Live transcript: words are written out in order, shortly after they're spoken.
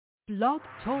Blog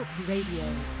Talk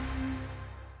Radio.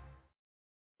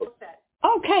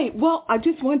 Okay, well, I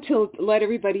just want to let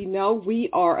everybody know we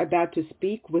are about to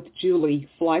speak with Julie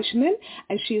Fleshman,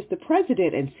 and she is the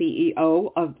president and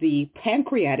CEO of the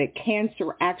Pancreatic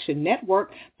Cancer Action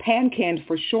Network, PanCAN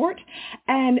for short.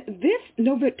 And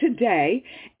today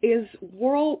is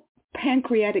World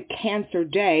Pancreatic Cancer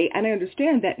Day, and I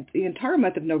understand that the entire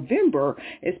month of November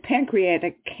is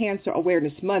Pancreatic Cancer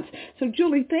Awareness Month. So,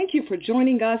 Julie, thank you for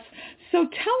joining us. So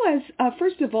tell us,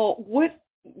 first of all,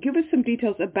 give us some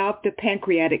details about the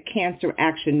Pancreatic Cancer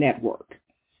Action Network.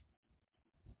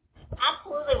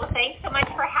 Absolutely. Well, thanks so much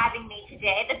for having me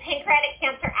today. The Pancreatic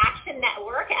Cancer Action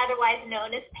Network, otherwise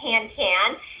known as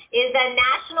PanCAN, is a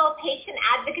national patient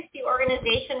advocacy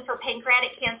organization for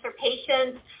pancreatic cancer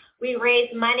patients. We raise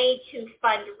money to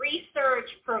fund research,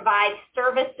 provide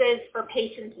services for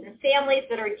patients and families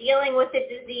that are dealing with the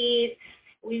disease.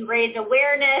 We raise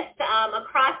awareness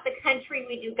across the country.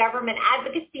 We do government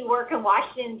advocacy work in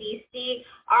Washington, D.C.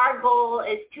 Our goal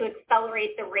is to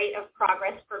accelerate the rate of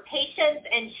progress for patients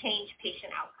and change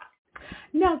patient outcomes.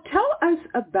 Now, tell us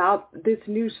about this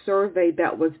new survey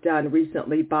that was done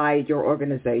recently by your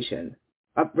organization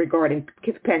regarding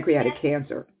pancreatic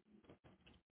cancer.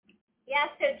 Yeah,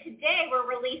 so today we're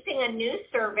releasing a new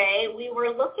survey. We were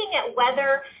looking at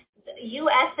whether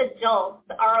U.S. adults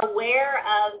are aware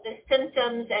of the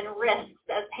symptoms and risks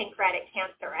of pancreatic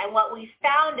cancer. And what we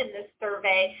found in this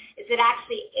survey is that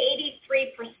actually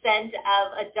 83%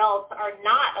 of adults are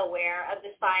not aware of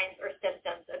the signs or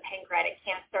symptoms of pancreatic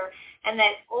cancer, and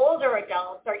that older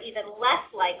adults are even less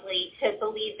likely to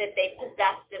believe that they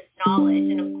possess this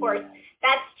knowledge. And of course,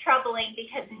 that's troubling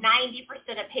because 90%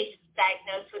 of patients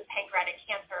diagnosed with pancreatic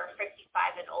cancer are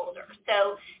 55 and older.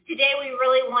 So today we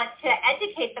really want to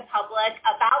educate the public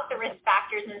about the risk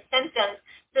factors and symptoms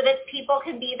so that people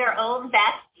can be their own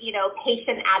best,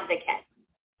 patient advocates.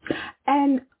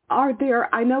 And are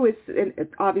there, I know it's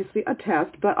obviously a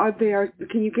test, but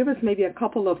can you give us maybe a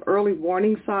couple of early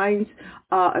warning signs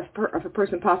if a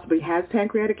person possibly has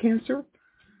pancreatic cancer?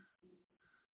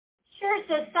 Sure.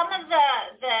 So some of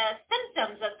the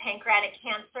symptoms of pancreatic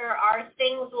cancer are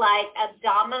things like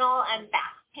abdominal and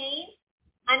back pain,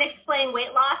 unexplained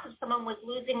weight loss if someone was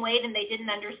losing weight and they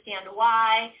didn't understand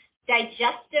why,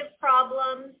 digestive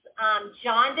problems,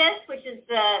 jaundice, which is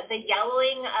the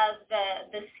yellowing of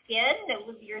the skin,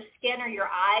 your skin or your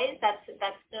eyes, that's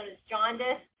known as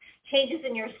jaundice. Changes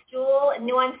in your stool,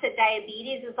 new onset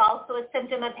diabetes is also a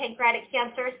symptom of pancreatic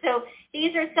cancer. So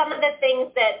these are some of the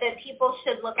things that people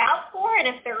should look out for. And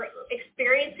if they're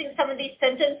experiencing some of these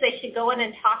symptoms, they should go in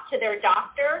and talk to their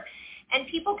doctor. And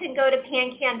people can go to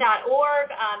pancan.org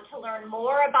to learn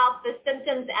more about the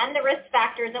symptoms and the risk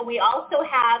factors. And we also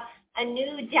have a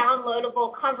new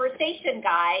downloadable conversation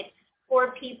guide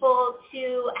for people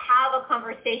to have a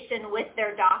conversation with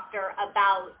their doctor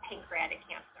about pancreatic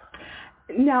cancer.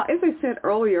 Now, as I said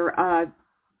earlier,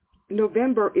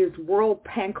 November is World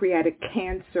Pancreatic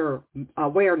Cancer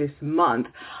Awareness Month.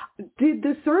 Did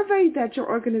the survey that your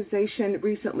organization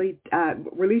recently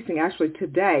releasing actually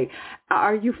today,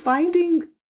 are you finding,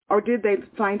 or did they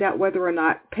find out whether or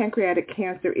not pancreatic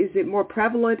cancer, is it more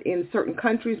prevalent in certain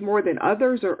countries more than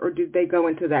others, or did they go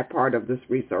into that part of this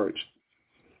research?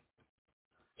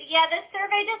 Yeah, the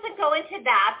survey doesn't go into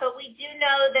that, but we do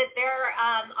know that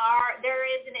there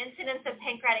is an incidence of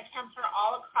pancreatic cancer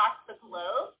all across the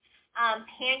globe.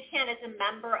 PanCAN is a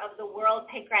member of the World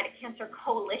Pancreatic Cancer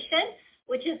Coalition,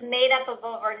 which is made up of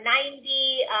over 90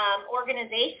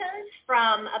 organizations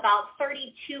from about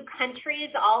 32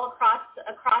 countries all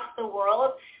across the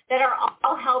world that are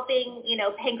all helping,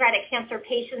 pancreatic cancer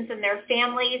patients and their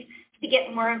families to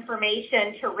get more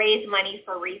information to raise money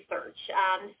for research.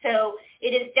 So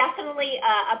it is definitely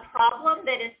a problem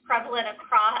that is prevalent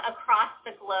across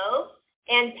the globe,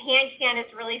 and PanCAN is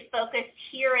really focused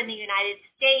here in the United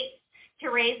States to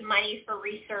raise money for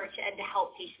research and to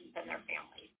help patients and their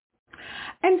families.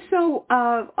 And so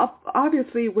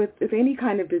obviously with any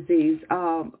kind of disease,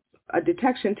 a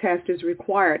detection test is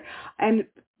required. And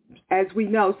as we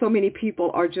know, so many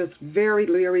people are just very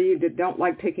leery, that don't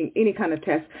like taking any kind of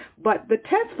test. But the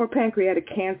test for pancreatic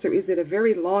cancer, is it a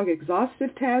very long,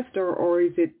 exhaustive test, or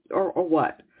is it, or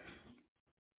what?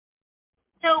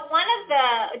 So one of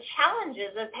the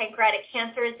challenges of pancreatic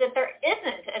cancer is that there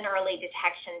isn't an early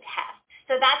detection test.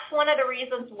 So that's one of the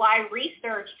reasons why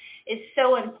research is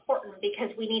so important,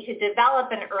 because we need to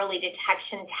develop an early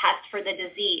detection test for the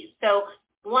disease. So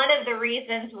one of the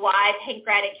reasons why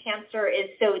pancreatic cancer is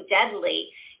so deadly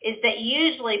is that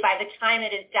usually by the time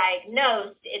it is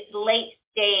diagnosed, it's late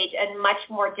stage and much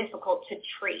more difficult to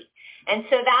treat. And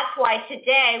so that's why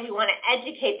today we want to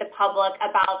educate the public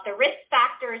about the risk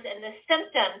factors and the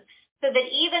symptoms so that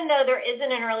even though there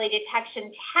isn't an early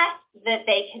detection test that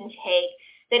they can take,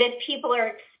 that if people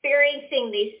are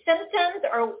experiencing these symptoms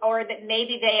or that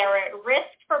maybe they are at risk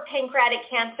for pancreatic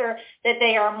cancer, that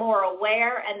they are more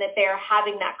aware and that they are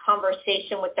having that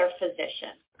conversation with their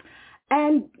physician.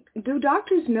 And do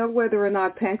doctors know whether or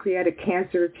not pancreatic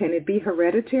cancer, can it be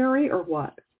hereditary or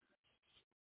what?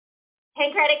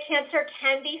 Pancreatic cancer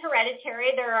can be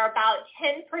hereditary. There are about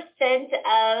 10%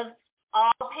 of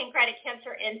all pancreatic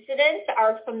cancer incidents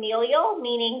are familial,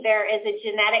 meaning there is a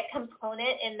genetic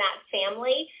component in that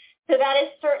family. So that is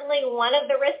certainly one of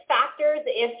the risk factors.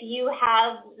 If you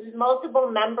have multiple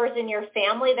members in your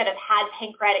family that have had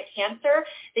pancreatic cancer,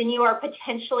 then you are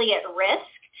potentially at risk.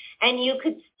 And you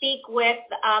could speak with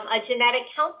a genetic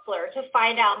counselor to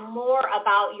find out more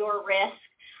about your risk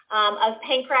of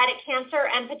pancreatic cancer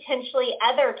and potentially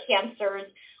other cancers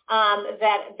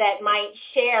that might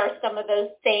share some of those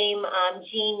same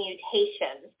gene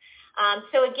mutations.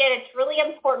 So again, it's really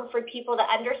important for people to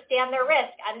understand their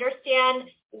risk,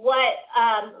 understand what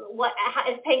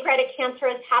if pancreatic cancer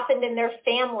has happened in their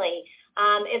family,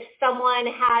 if someone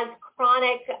has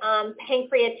chronic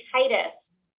pancreatitis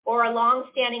or a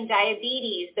long-standing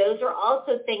diabetes. Those are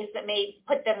also things that may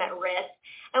put them at risk.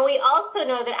 And we also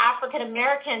know that African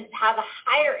Americans have a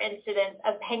higher incidence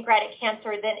of pancreatic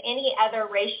cancer than any other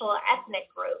racial or ethnic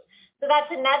group. So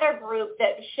that's another group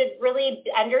that should really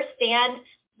understand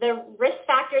the risk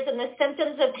factors and the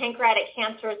symptoms of pancreatic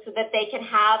cancer so that they can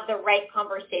have the right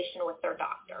conversation with their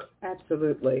doctor.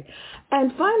 Absolutely.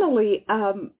 And finally,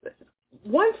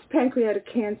 once pancreatic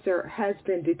cancer has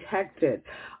been detected,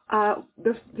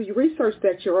 the research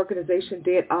that your organization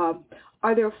did,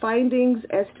 are there findings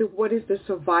as to what is the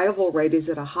survival rate? Is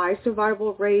it a high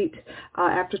survival rate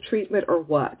after treatment or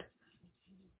what?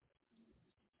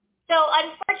 So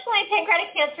unfortunately,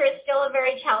 pancreatic cancer is still a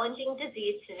very challenging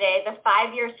disease today. The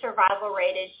 5-year survival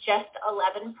rate is just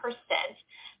 11%.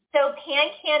 So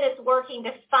PanCan is working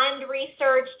to fund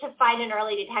research to find an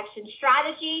early detection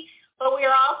strategy, but we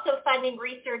are also funding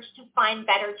research to find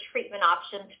better treatment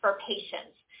options for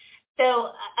patients.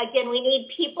 So again, we need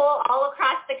people all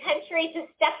across the country to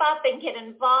step up and get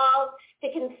involved, to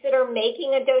consider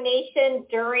making a donation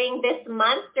during this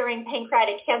month, during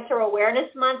Pancreatic Cancer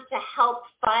Awareness Month, to help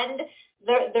fund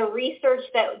the research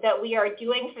that we are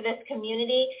doing for this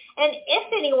community. And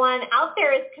if anyone out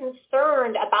there is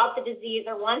concerned about the disease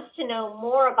or wants to know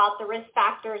more about the risk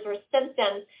factors or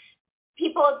symptoms,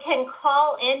 people can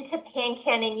call into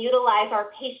PanCan and utilize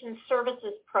our patient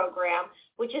services program,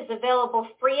 which is available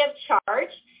free of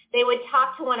charge. They would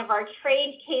talk to one of our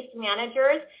trained case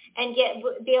managers and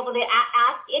be able to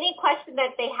ask any question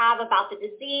that they have about the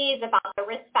disease, about the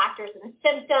risk factors and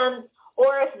symptoms,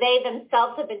 or if they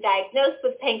themselves have been diagnosed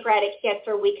with pancreatic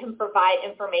cancer, we can provide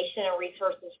information and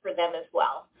resources for them as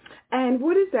well. And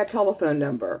what is that telephone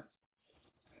number?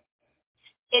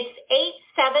 It's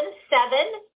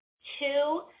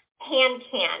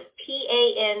 877-2-PANCAN,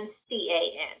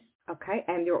 PANCAN. Okay,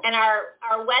 and our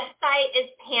website is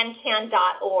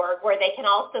pancan.org, where they can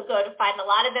also go to find a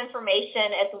lot of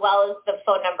information as well as the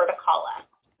phone number to call us.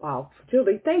 Wow.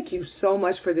 Julie, thank you so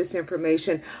much for this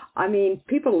information. I mean,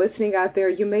 people listening out there,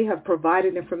 you may have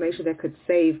provided information that could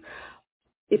save,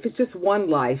 if it's just one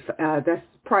life, that's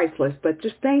priceless. But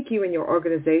just thank you and your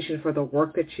organization for the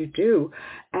work that you do.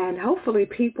 And hopefully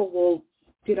people will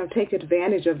take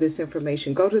advantage of this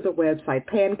information. Go to the website,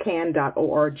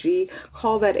 pancan.org.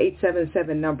 Call that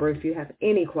 877 number if you have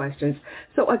any questions.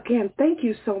 So again, thank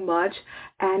you so much.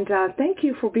 And thank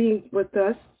you for being with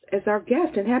us as our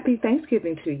guest. And happy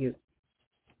Thanksgiving to you.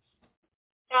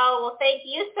 Oh, well, thank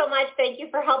you so much. Thank you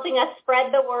for helping us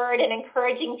spread the word and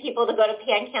encouraging people to go to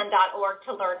pancan.org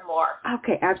to learn more.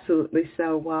 Okay, absolutely.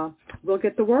 So we'll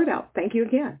get the word out. Thank you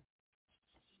again.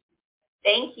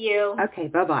 Thank you. Okay,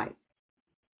 bye-bye.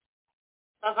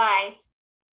 Bye-bye.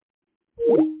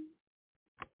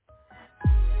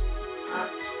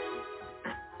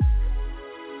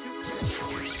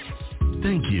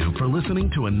 Thank you for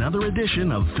listening to another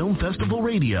edition of Film Festival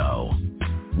Radio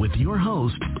with your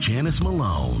host, Janice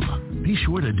Malone. Be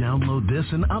sure to download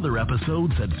this and other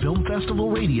episodes at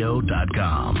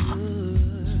filmfestivalradio.com.